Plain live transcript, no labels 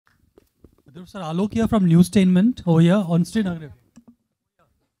Dhruva sir, Alok here from Newstainment over here on Srinagar.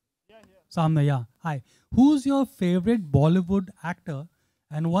 Samna, yeah. Hi. Who's your favorite Bollywood actor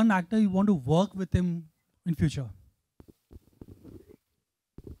and one actor you want to work with him in future?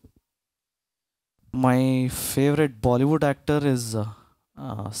 My favorite Bollywood actor is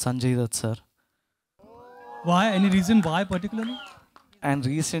Sanjay Dutt sir. Why? Any reason why particularly? And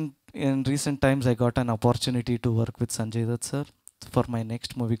in recent times, I got an opportunity to work with Sanjay Dutt sir for my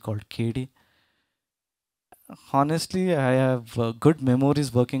next movie called KD. Honestly, I have good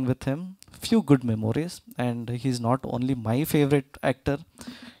memories working with him. Few good memories, and he's not only my favorite actor.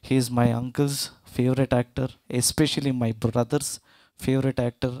 He's my uncle's favorite actor, especially my brother's favorite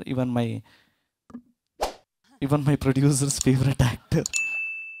actor, even my producer's favorite actor.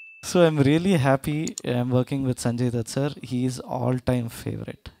 So I'm really happy I'm working with Sanjay Dutt sir. He is all-time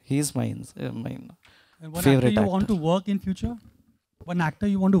favorite. He's my And one favorite actor you want actor. to work in future? One actor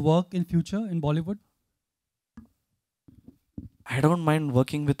you want to work in future in Bollywood? I don't mind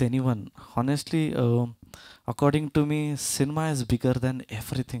working with anyone. Honestly, according to me, cinema is bigger than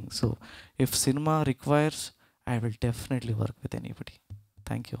everything. So if cinema requires, I will definitely work with anybody.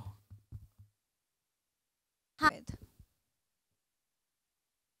 Thank you.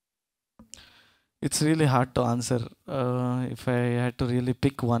 It's really hard to answer. If I had to really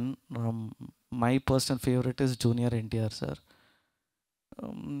pick one, my personal favorite is Junior NTR, sir.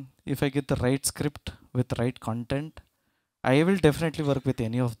 If I get the right script with right content, I will definitely work with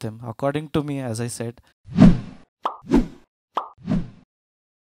any of them. According to me, as I said,